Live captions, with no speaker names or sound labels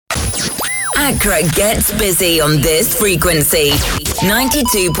Accra gets busy on this frequency.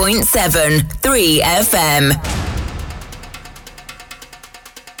 92.7 3 FM.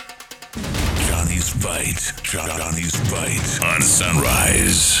 Johnny's Bite on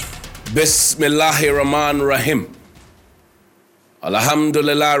Sunrise. Bismillahirrahmanirrahim.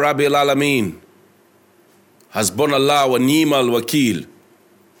 Alhamdulillah Rabbil Alameen. Hasbunallah wa ni'mal wakil.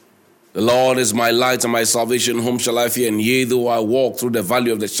 The Lord is my light and my salvation. Whom shall I fear? And yea, though I walk through the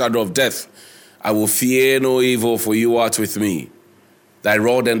valley of the shadow of death, I will fear no evil, for you art with me. Thy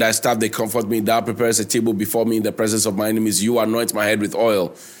rod and thy staff, they comfort me. Thou preparest a table before me in the presence of my enemies. You anoint my head with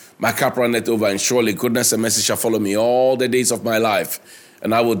oil. My cup runneth over, and surely goodness and mercy shall follow me all the days of my life.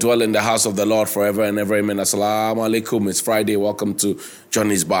 And I will dwell in the house of the Lord forever and ever. Amen. Assalamu alaikum. It's Friday. Welcome to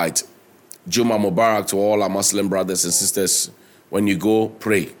Johnny's Bite. Juma Mubarak to all our Muslim brothers and sisters. When you go,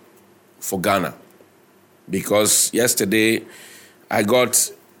 pray for Ghana. Because yesterday I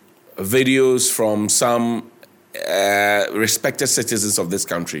got videos from some respected citizens of this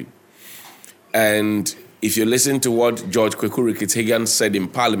country. And if you listen to what George Kweku Rickets-Hagan said in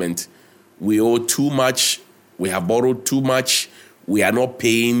Parliament, we owe too much, we have borrowed too much, we are not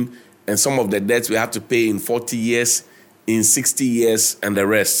paying, and some of the debts we have to pay in 40 years, in 60 years, and the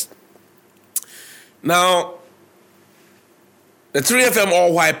rest. Now, the 3FM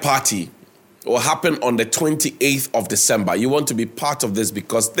All-White Party will happen on the 28th of December. You want to be part of this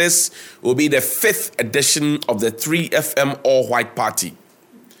because this will be the 5th edition of the 3FM All-White Party.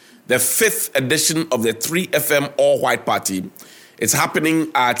 The 5th edition of the 3FM All-White Party. It's happening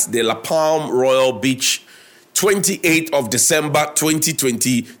at the La Palm Royal Beach, 28th of December,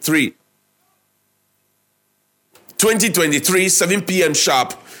 2023. 2023, 7 p.m.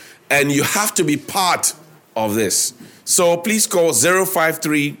 sharp, and you have to be part of this. So please call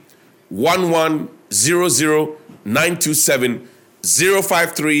 053 1100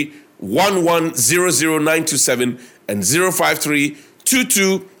 053 1100 and 053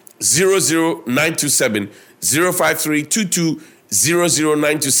 00927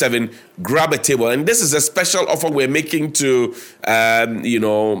 05322000927. Grab a table. And this is a special offer we're making to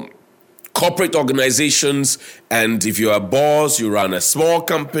corporate organizations. And if you're a boss, you run a small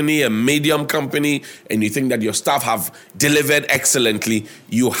company, a medium company, and you think that your staff have delivered excellently,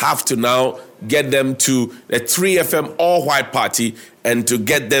 you have to now get them to the 3FM All-White Party and to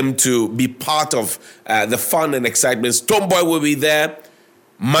get them to be part of the fun and excitement. Stoneboy will be there.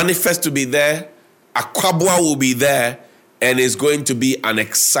 Manifest to be there, Akwabua will be there, and it's going to be an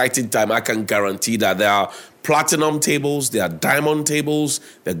exciting time. I can guarantee that there are platinum tables, there are diamond tables,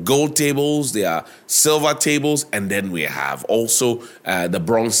 there are gold tables, there are silver tables, and then we have also the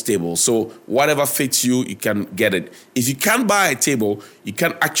bronze table. So whatever fits you, you can get it. If you can't buy a table, you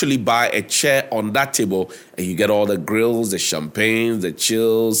can actually buy a chair on that table, and you get all the grills, the champagne, the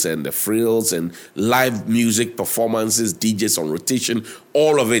chills, and the frills, and live music performances, DJs on rotation,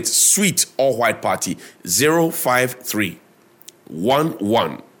 all of it. Sweet all-white party. 053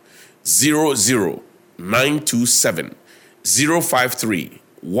 11 00 927 053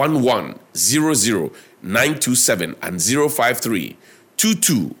 11 00 927 and 053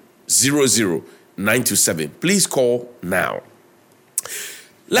 22 00 927. Please call now.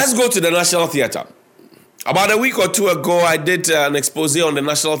 Let's go to the National Theatre. About a week or two ago, I did an expose on the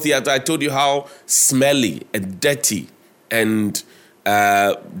National Theatre. I told you how smelly and dirty and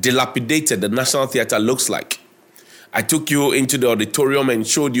dilapidated the National Theatre looks like. I took you into the auditorium and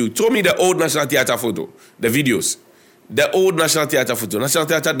showed you, told me the old National Theatre photo, the videos. The old National Theatre photo. National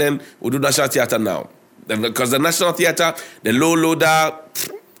Theatre then, we'll do National Theatre now. Because the National Theatre, the low loader,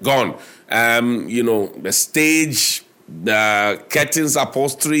 gone. The stage, the curtains,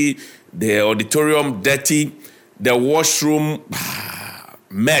 upholstery, the auditorium, dirty, the washroom,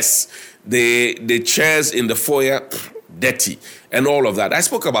 mess, the chairs in the foyer, dirty, and all of that. I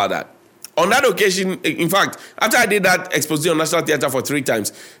spoke about that. On that occasion, in fact, after I did that expose on National Theatre for 3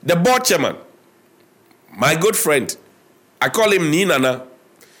 times, the board chairman, my good friend, I call him Nana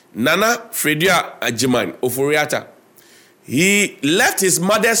Fredua-Agyeman Ofori-Arya. He left his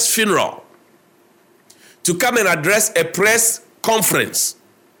mother's funeral to come and address a press conference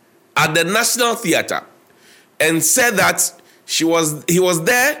at the National Theatre and said that he was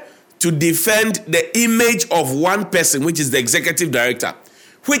there to defend the image of one person, which is the executive director.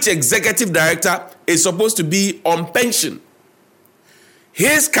 Which executive director is supposed to be on pension.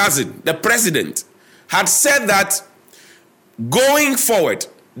 His cousin, the president, had said that going forward,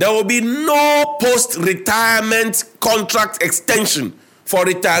 there will be no post-retirement contract extension for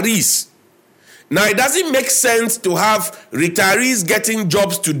retirees. Now, it doesn't make sense to have retirees getting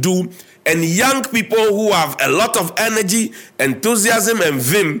jobs to do and young people who have a lot of energy, enthusiasm, and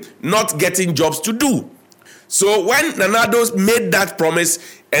vim not getting jobs to do. So when Nana Addo made that promise,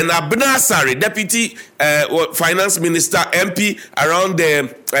 and Abena Asare, Deputy Finance Minister, MP around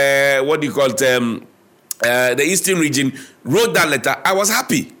the the Eastern region, wrote that letter, I was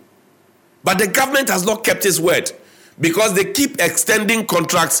happy. But the government has not kept its word, because they keep extending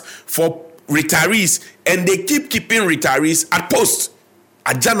contracts for retirees, and they keep keeping retirees at post.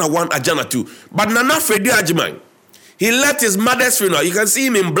 Ajana 1, Ajana 2. But Nana Fredua-Agyeman, he left his mother's funeral. You can see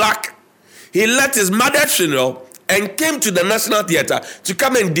him in black. He left his mother's funeral and came to the National Theatre to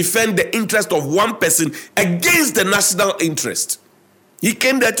come and defend the interest of one person against the national interest. He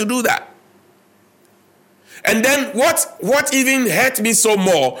came there to do that. And then what even hurt me so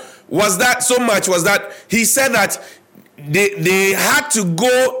much was that he said that they had to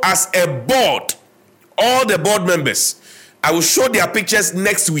go as a board, all the board members. I will show their pictures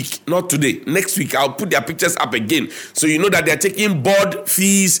next week, not today. Next week, I'll put their pictures up again. So you know that they're taking board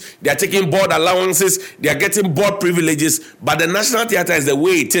fees, they're taking board allowances, they're getting board privileges. But the National Theatre is the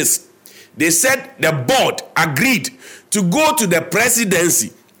way it is. They said the board agreed to go to the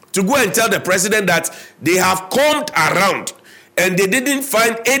presidency, to go and tell the president that they have combed around and they didn't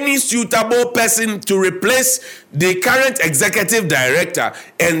find any suitable person to replace the current executive director,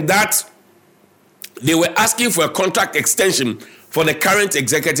 and that they were asking for a contract extension for the current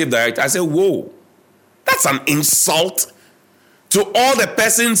executive director. I said, whoa, that's an insult to all the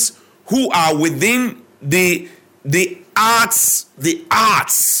persons who are within the arts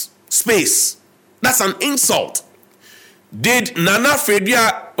space. That's an insult. Did Nana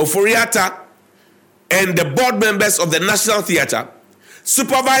Fredua-Agyeman and the board members of the National Theatre,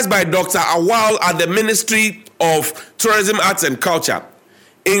 supervised by Dr. Awal at the Ministry of Tourism, Arts and Culture,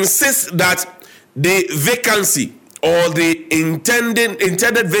 insist that the vacancy or the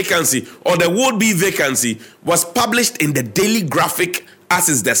intended vacancy or the would-be vacancy was published in the Daily Graphic as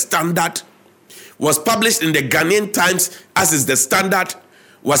is the standard, was published in the Ghanaian Times as is the standard,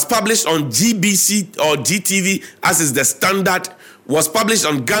 was published on GBC or GTV as is the standard, was published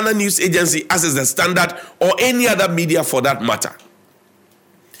on Ghana News Agency as is the standard, or any other media for that matter?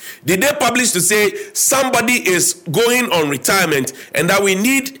 Did they publish to say somebody is going on retirement and that we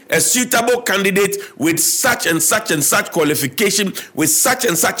need a suitable candidate with such and such and such qualification, with such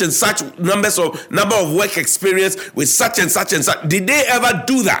and such and such number of work experience, with such and such and such? Did they ever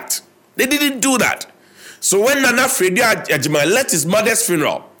do that? They didn't do that. So when Nana Fredua-Agyeman left his mother's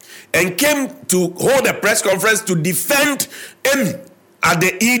funeral and came to hold a press conference to defend him at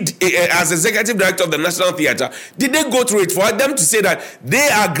the as executive director of the National Theatre, did they go through it for them to say that they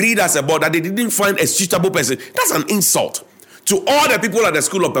agreed as a board that they didn't find a suitable person? That's an insult to all the people at the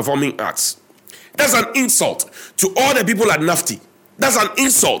School of Performing Arts. That's an insult to all the people at NAFTI. That's an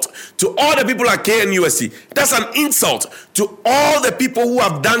insult to all the people at KNUST. That's an insult to all the people who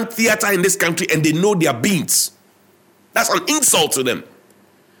have done theatre in this country and they know their beings. That's an insult to them.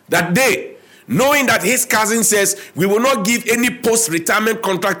 That they, knowing that his cousin says we will not give any post-retirement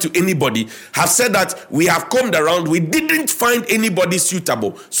contract to anybody, have said that we have combed around, we didn't find anybody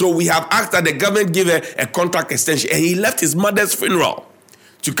suitable, so we have asked that the government give a contract extension, and he left his mother's funeral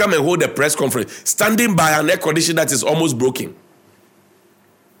to come and hold a press conference, standing by an air conditioner that is almost broken.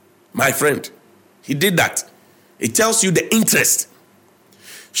 My friend, he did that. It tells you the interest.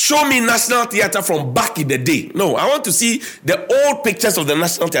 Show me National Theatre from back in the day. No, I want to see the old pictures of the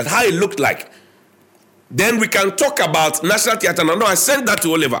National Theatre, how it looked like. Then we can talk about National Theatre now. No, I sent that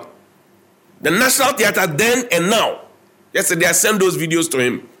to Oliver. The National Theatre then and now. Yesterday I sent those videos to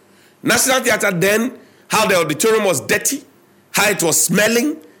him. National Theatre then, how the auditorium was dirty, how it was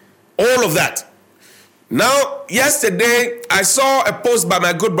smelling, all of that. Now, yesterday, I saw a post by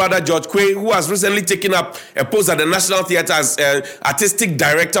my good brother George Kweku, who has recently taken up a post at the National Theatre as artistic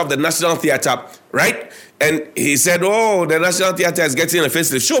director of the National Theatre, right? And he said, oh, the National Theatre is getting a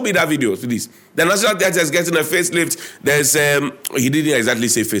facelift. Show me that video, please. The National Theatre is getting a facelift. There's, he didn't exactly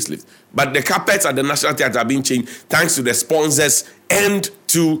say facelift, but the carpets at the National Theatre are being changed thanks to the sponsors and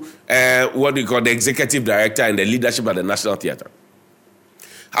to the executive director and the leadership at the National Theatre.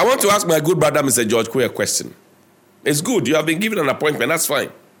 I want to ask my good brother, Mr. George Kweku, a question. It's good. You have been given an appointment. That's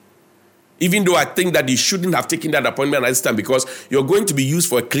fine. Even though I think that you shouldn't have taken that appointment at this time because you're going to be used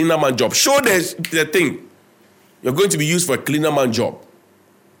for a cleaner man job. Show the thing. You're going to be used for a cleaner man job.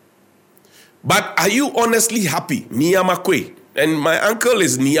 But are you honestly happy? Niyama Kwe. And my uncle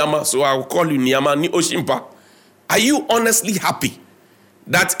is Niyama, so I'll call you Niyama Ni Oshimpa. Are you honestly happy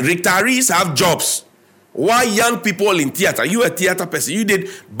that retirees have jobs? Why young people in theatre? You a theatre person. You did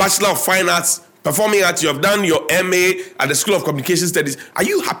Bachelor of Fine Arts Performing arts, you have done your MA at the School of Communication Studies. Are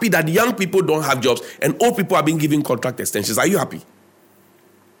you happy that young people don't have jobs and old people are being given contract extensions? Are you happy?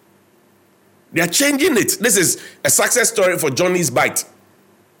 They are changing it. This is a success story for Johnny's Bite.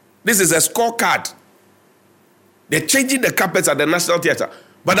 This is a scorecard. They're changing the carpets at the National Theatre.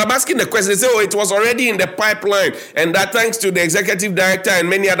 But I'm asking the question, they say, it was already in the pipeline, and that thanks to the executive director and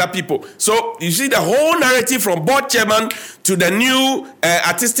many other people. So you see the whole narrative from board chairman to the new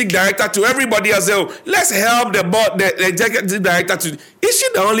artistic director to everybody else. Let's help the executive director to. Is she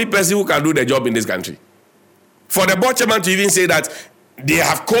the only person who can do the job in this country? For the board chairman to even say that they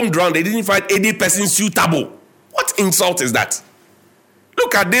have combed round, they didn't find any person suitable. What insult is that?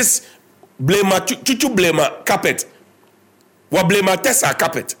 Look at this chuchu blamer carpet. Wablema Tessa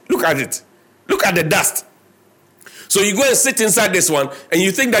carpet. Look at it. Look at the dust. So you go and sit inside this one and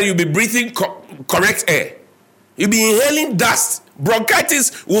you think that you'll be breathing correct air. You'll be inhaling dust.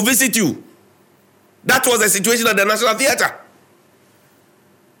 Bronchitis will visit you. That was the situation at the National Theatre.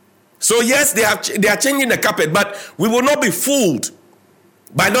 So yes, they are changing the carpet, but we will not be fooled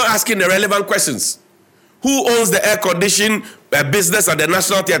by not asking the relevant questions. Who owns the air conditioning business at the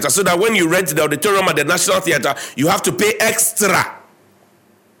National Theatre, so that when you rent the auditorium at the National Theatre, you have to pay extra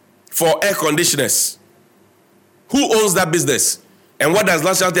for air conditioners? Who owns that business? And what does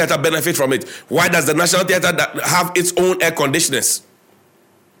National Theatre benefit from it? Why does the National Theatre have its own air conditioners?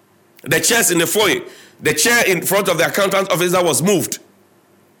 The chairs in the foyer, the chair in front of the accountant officer was moved.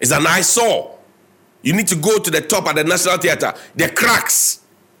 It's an eyesore. You need to go to the top at the National Theatre. The cracks.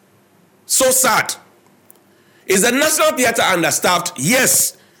 So sad. Is the National Theatre understaffed?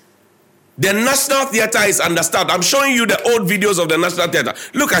 Yes. The National Theatre is understaffed. I'm showing you the old videos of the National Theatre.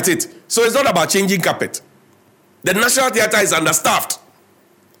 Look at it. So it's not about changing carpet. The National Theatre is understaffed.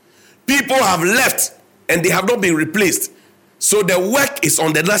 People have left and they have not been replaced. So the work is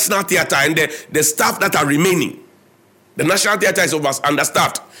on the National Theatre and the staff that are remaining. The National Theatre is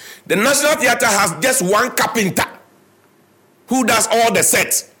understaffed. The National Theatre has just one carpenter who does all the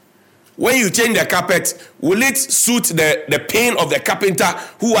sets. When you change the carpet, will it suit the pain of the carpenter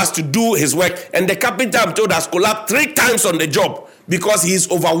who has to do his work? And the carpenter, I'm told, has collapsed 3 times on the job because he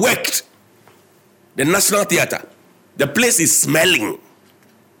is overworked. The National Theatre. The place is smelling.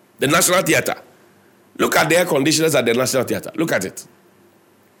 The National Theatre. Look at the air conditioners at the National Theatre. Look at it.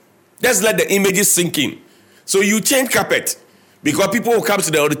 Just let the images sink in. So you change carpet because people who come to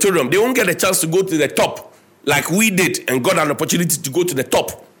the auditorium, they won't get a chance to go to the top like we did and got an opportunity to go to the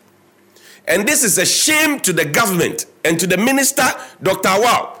top. And this is a shame to the government and to the minister, Dr.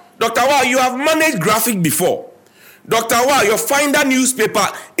 Awal. Dr. Awal, you have managed graphic before. Dr. Awal, your Finder newspaper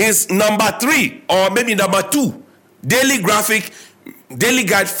is number 3 or maybe number 2. Daily graphic, daily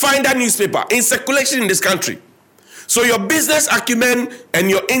guide, Finder newspaper in circulation in this country. So your business acumen and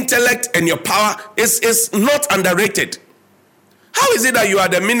your intellect and your power is not underrated. How is it that you are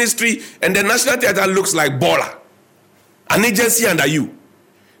the ministry and the National Theatre looks like baller? An agency under you.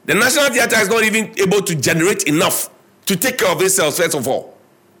 The National Theatre is not even able to generate enough to take care of itself, first of all.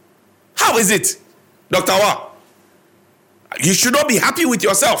 How is it, Dr. Awal? You should not be happy with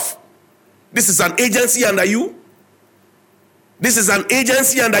yourself. This is an agency under you. This is an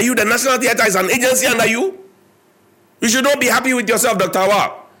agency under you. The National Theatre is an agency under you. You should not be happy with yourself, Dr.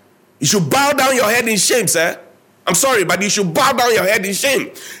 Awal. You should bow down your head in shame, sir. I'm sorry, but you should bow down your head in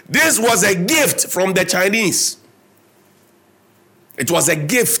shame. This was a gift from the Chinese. It was a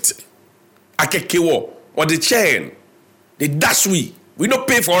gift. Akekewo or the chain. The dashui. We don't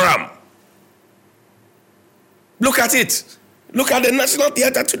pay for them. Look at it. Look at the National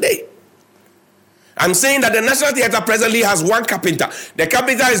Theatre today. I'm saying that the National Theatre presently has one carpenter. The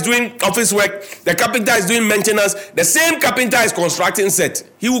carpenter is doing office work. The carpenter is doing maintenance. The same carpenter is constructing set.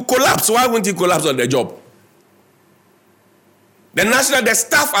 He will collapse. Why won't he collapse on the job? The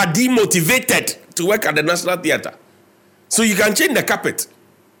staff are demotivated to work at the National Theatre. So you can change the carpet.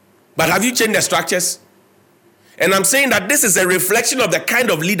 But have you changed the structures? And I'm saying that this is a reflection of the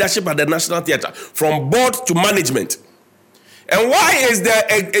kind of leadership at the National Theatre, from board to management. And why is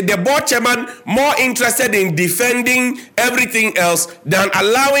the board chairman more interested in defending everything else than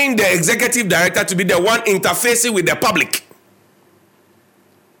allowing the executive director to be the one interfacing with the public?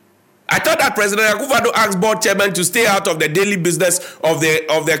 I thought that President Akufo-Addo asked board chairman to stay out of the daily business of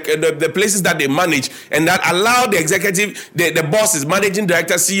the places that they manage, and that allow the executive, the bosses, managing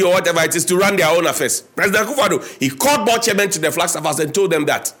director, CEO, whatever it is, to run their own affairs. President Akufo-Addo, he called board chairman to the Flagstaff House and told them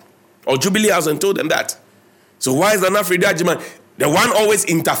that, or Jubilee House and told them that. So why is Nana Fredua-Agyeman the one always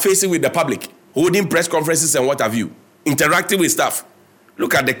interfacing with the public, holding press conferences and what have you, interacting with staff?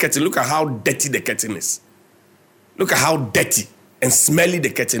 Look at the curtain. Look at how dirty the curtain is. Look at how dirty and smelly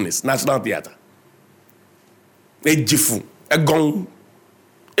the curtain is. National Theatre. A jifu, a gong,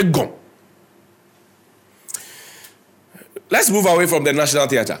 a gong. Let's move away from the National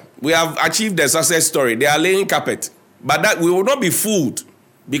Theatre. We have achieved the success story. They are laying carpet. But that we will not be fooled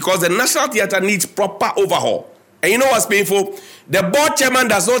because the National Theatre needs proper overhaul. And you know what's painful? The board chairman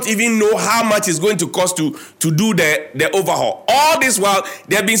does not even know how much it's going to cost to do the overhaul. All this while,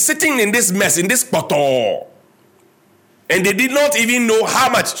 they have been sitting in this mess, in this poto. And they did not even know how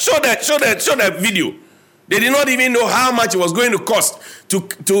much. Show the video. They did not even know how much it was going to cost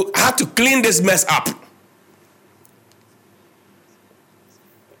to have to clean this mess up.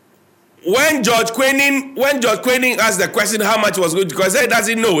 When George Kweku asked the question how much it was going to cost, he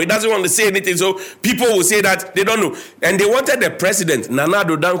doesn't know. He doesn't want to say anything, so people will say that they don't know. And they wanted the president, Nana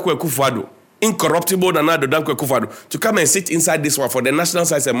Akufo-Addo, incorruptible Nana Akufo-Addo, to come and sit inside this one for the National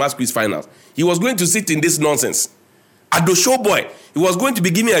Science and Maths Quiz Finals. He was going to sit in this nonsense. Addo showboy, he was going to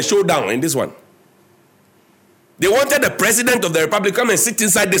be giving a showdown in this one. They wanted the president of the Republic to come and sit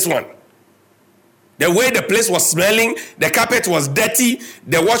inside this one. The way the place was smelling, the carpet was dirty,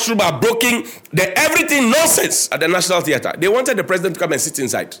 the washroom are broken, everything nonsense at the National Theatre. They wanted the president to come and sit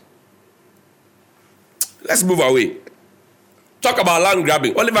inside. Let's move away. Talk about land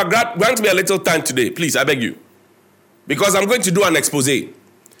grabbing. Oliver, grant me a little time today, please, I beg you. Because I'm going to do an exposé.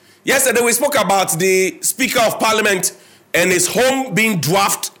 Yesterday we spoke about the Speaker of Parliament and his home being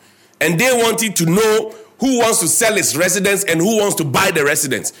dwarfed, and they wanted to know who wants to sell his residence and who wants to buy the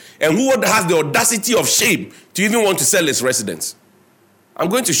residence, and who has the audacity of shame to even want to sell his residence. I'm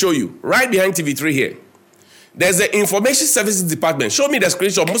going to show you right behind TV3 here. There's the Information Services Department. Show me the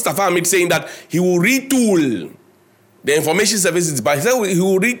screenshot of Mustafa Hamid saying that he will retool the Information Services Department. He said he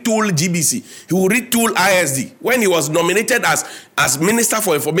will retool GBC. He will retool ISD. When he was nominated as Minister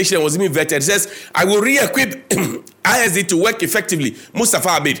for Information and was even vetted, he says, I will re-equip ISD to work effectively. Mustafa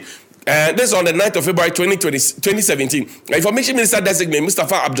Hamid. This is on the 9th of February 2017. The Information Minister designate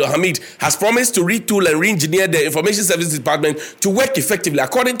Mustafa Abdul Hamid has promised to retool and re-engineer the Information Services Department to work effectively.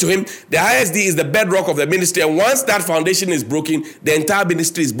 According to him, the ISD is the bedrock of the ministry, and once that foundation is broken, the entire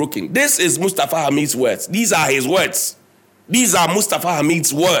ministry is broken. This is Mustafa Hamid's words. These are his words. These are Mustafa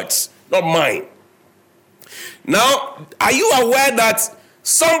Hamid's words, not mine. Now, are you aware that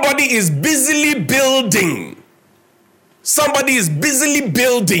somebody is busily building? Somebody is busily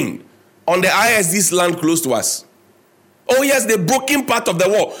building on the ISD's land close to us. Oh yes, the broken part of the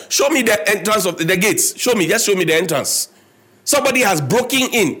wall. Show me the entrance of the gates. Just show me the entrance. Somebody has broken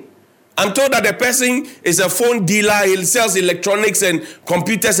in. I'm told that the person is a phone dealer. He sells electronics and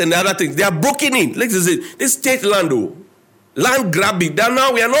computers and other things. They are broken in. This state land, oh. Land grabbing.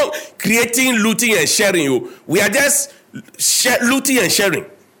 Now we are not creating, looting and sharing. Oh. We are just looting and sharing.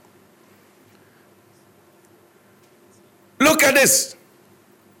 Look at this.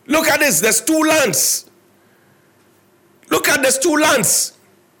 Look at this. There's two lands. Look at there's two lands.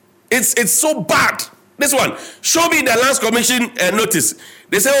 It's so bad. This one. Show me the Lands Commission notice.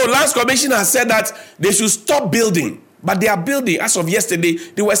 They say, Lands Commission has said that they should stop building. But they are building. As of yesterday,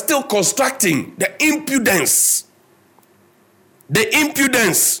 they were still constructing. The impudence.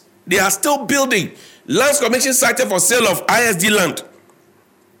 They are still building. Lands Commission cited for sale of ISD land.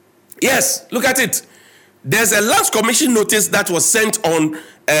 Yes, look at it. There's a Lands Commission notice that was sent on,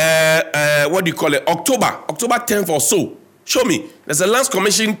 October 10th or so. Show me. There's a Lands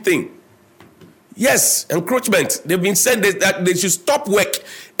Commission thing. Yes, encroachment. They've been said that they should stop work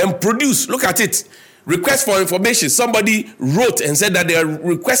and produce. Look at it. Request for information. Somebody wrote and said that they are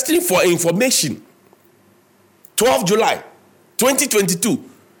requesting for information. 12 July 2022.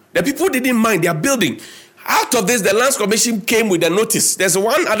 The people didn't mind. They are building. Out of this, the Lands Commission came with a notice. There's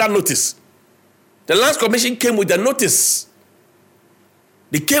one other notice. The Lands Commission came with a notice.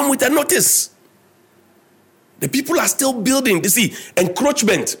 They came with a notice. The people are still building. You see,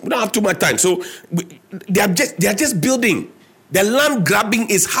 encroachment. We don't have too much time. So they are just building. The land grabbing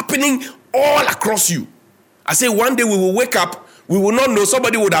is happening all across you. I say one day we will wake up, we will not know.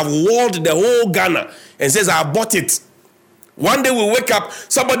 Somebody would have walled the whole Ghana and says, I bought it. One day we'll wake up,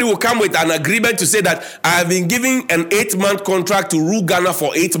 somebody will come with an agreement to say that I have been given an 8-month contract to rule Ghana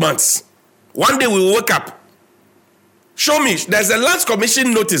for 8 months. One day we will wake up. Show me. There's a Lands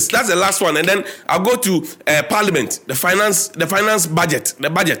Commission notice. That's the last one. And then I'll go to Parliament, the finance budget, the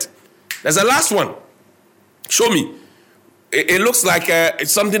budget. There's a last one. Show me. It looks like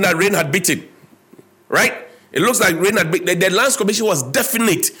it's something that rain had beaten. Right? It looks like rain had beaten. The Lands Commission was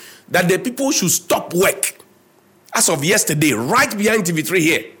definite that the people should stop work. As of yesterday, right behind TV3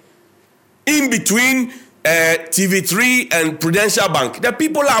 here. In between TV3 and Prudential Bank. The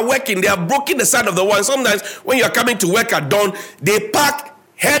people are working. They are broken the side of the wall. Sometimes when you are coming to work at dawn, they park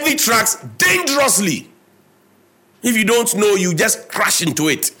heavy trucks dangerously. If you don't know, you just crash into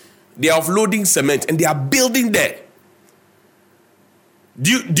it. They are offloading cement and they are building there.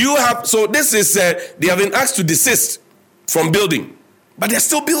 Do you have, so this is, they have been asked to desist from building, but they're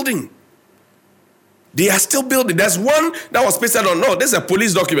still building. They are still building. There's one that was pasted on, no, this is a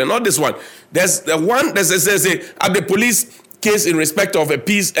police document, not this one. There's the one that says at the police case in respect of a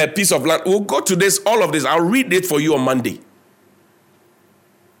piece of land. We'll go to this, all of this. I'll read it for you on Monday.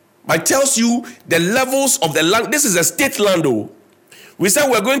 But it tells you the levels of the land. This is a state land, though. We said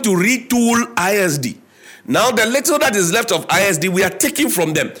we're going to retool ISD. Now the little that is left of ISD, we are taking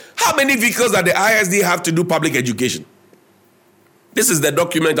from them. How many vehicles that the ISD have to do public education? This is the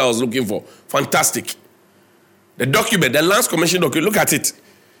document I was looking for. Fantastic. The document, the Lands Commission document, look at it.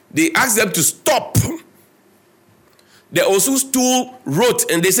 They asked them to stop. The Osu Stool wrote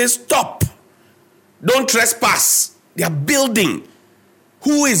and they say, stop. Don't trespass. They are building.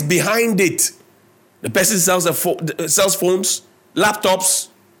 Who is behind it? The person sells phones, laptops,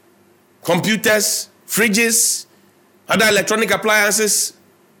 computers, fridges, other electronic appliances.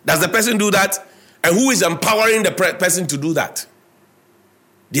 Does the person do that? And who is empowering the person to do that?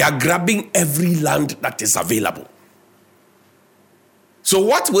 They are grabbing every land that is available. So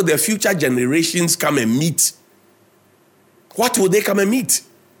what will the future generations come and meet? What will they come and meet?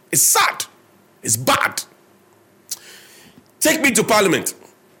 It's sad. It's bad. Take me to Parliament.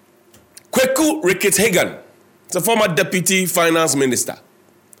 Kweku Rickets-Hagan, it's a former deputy finance minister.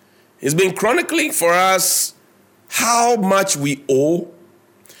 He's been chronicling for us how much we owe,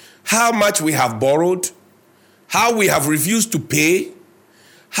 how much we have borrowed, how we have refused to pay,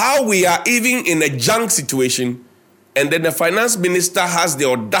 how we are even in a junk situation, and then the finance minister has the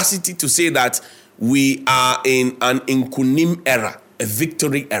audacity to say that we are in an Nkunim era, a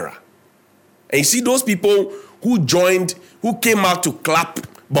victory era. And you see those people who joined, who came out to clap,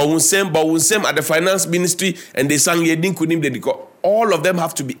 Bawunsem at the finance ministry, and they sang Yedin Kunim Dediko. All of them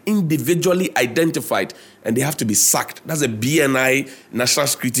have to be individually identified, and they have to be sacked. That's a BNI national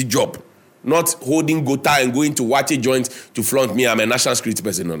security job. Not holding Gota and going to Wati joints to flaunt me, I'm a national security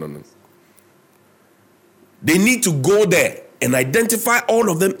person. No. They need to go there and identify all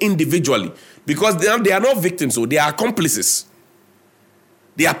of them individually, because they are not victims, so they are accomplices.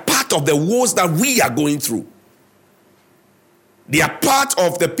 They are part of the woes that we are going through. They are part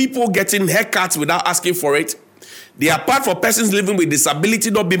of the people getting haircuts without asking for it. They are part for persons living with disability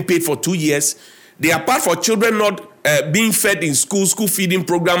not being paid for 2 years. They are part for children not being fed in school feeding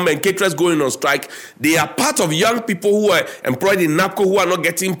program, and caterers going on strike. They are part of young people who are employed in NAPCO who are not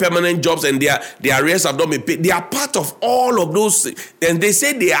getting permanent jobs and their arrears have not been paid. They are part of all of those, and they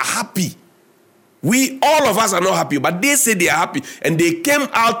say they are happy. All of us are not happy, but they say they are happy, and they came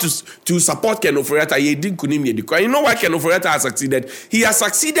out to support Ken Ofori-Arya. You know why Ken Ofori-Arya has succeeded? He has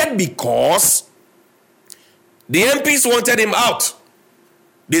succeeded because the MPs wanted him out.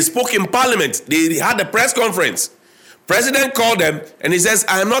 They spoke in Parliament. They had a press conference. President called them, and he says,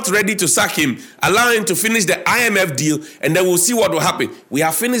 I am not ready to sack him. Allow him to finish the IMF deal, and then we'll see what will happen. We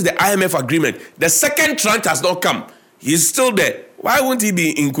have finished the IMF agreement. The second tranche has not come. He's still there. Why won't he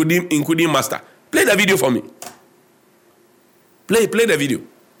be including master? Play the video for me. Play the video.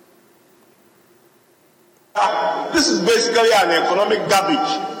 This is basically an economic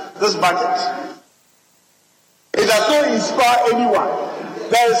garbage, this budget. It does not inspire anyone.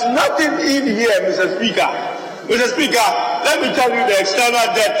 There is nothing in here, Mr. Speaker. Mr. Speaker, let me tell you the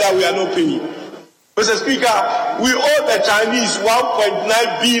external debt that we are not paying. Mr. Speaker, we owe the Chinese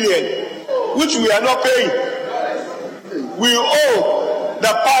 1.9 billion, which we are not paying. We owe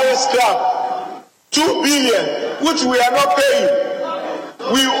the Paris Club 2 billion, which we are not paying.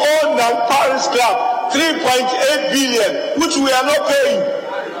 We owe the Paris Club 3.8 billion, which we are not paying.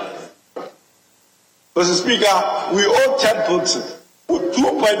 Mr. Speaker, we owe Templeton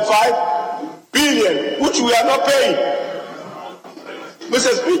 2.5 billion, which we are not paying.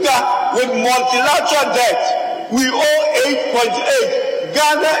 Mr. Speaker, with multilateral debt, we owe 8.8.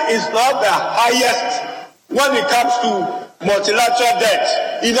 Ghana is not the highest when it comes to multilateral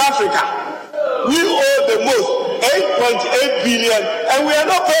debt in Africa. We owe the most, 8.8 billion, and we are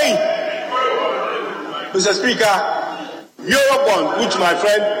not paying. Mr. Speaker, Eurobond, which my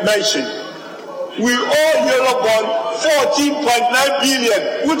friend mentioned, we owe Eurobond 14.9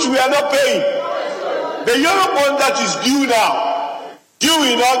 billion, which we are not paying. The Eurobond that is due now, due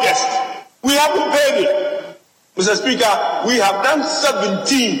in August, we haven't paid it. Mr. Speaker, we have done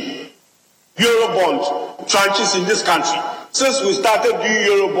 17 Eurobond tranches in this country since we started doing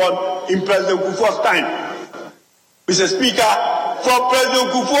Eurobond in President Akufo's time. Mr. Speaker, from President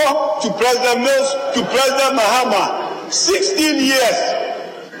Akufo to President Mills to President Mahama, 16 years,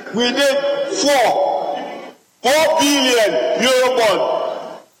 we did 4 4 billion Eurobond.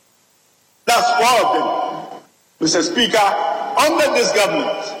 That's 4 of them. Mr. Speaker, under this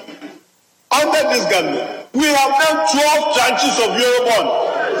government, we have done 12 tranches of Eurobond.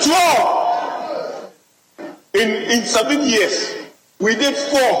 12! In 7 years. We did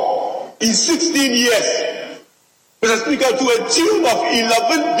 4 in 16 years. Mr. Speaker, to a tune of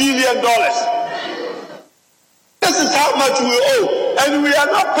 $11 billion. This is how much we owe, and we are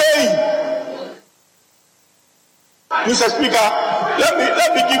not paying. Mr. Speaker, let me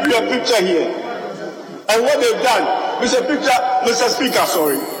give you a picture here. And what they've done. Mr. Speaker,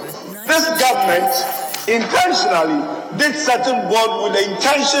 this government intentionally did certain bond with the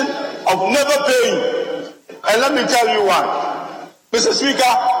intention of never paying. And let me tell you why. Mr.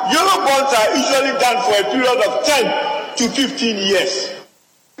 Speaker, Eurobonds are usually done for a period of 10 to 15 years.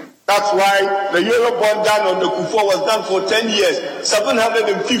 That's why the Eurobond done on the Akufo was done for 10 years,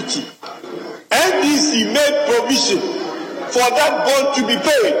 750. NDC made provision for that bond to be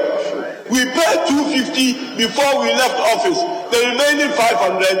paid. We paid 250 before we left office. The remaining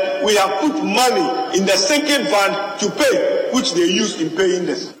 500, we have put money in the sinking fund to pay, which they used in paying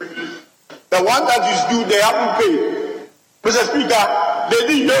this. The one that is due, they haven't paid. Mr. Speaker, they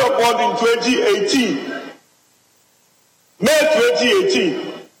did Eurobond in 2018. May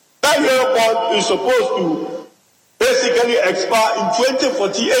 2018. That Eurobond is supposed to basically expire in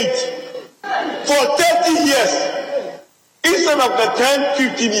 2048. For 30 years. Instead of the 10,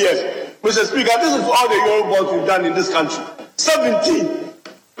 15 years. Mr. Speaker, this is all the Eurobonds we've done in this country. 17.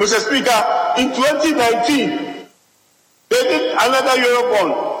 Mr. Speaker, in 2019, they did another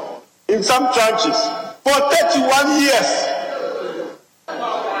Eurobond in some tranches for 31 years.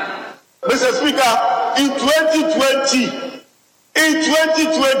 Mr. Speaker, in 2020,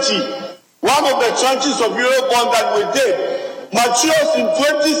 one of the tranches of Eurobond that we did matures in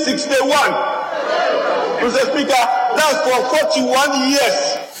 2061. Mr. Speaker, that's for 41 years.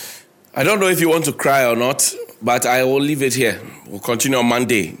 I don't know if you want to cry or not, but I will leave it here. We'll continue on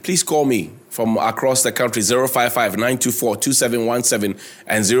Monday. Please call me from across the country, 055-924-2717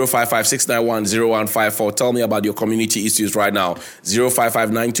 and 055-691-0154. Tell me about your community issues right now.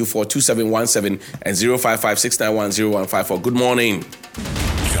 055-924-2717 and 055-691-0154. Good morning.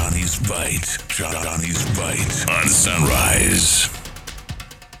 Johnny's Bite on Sunrise.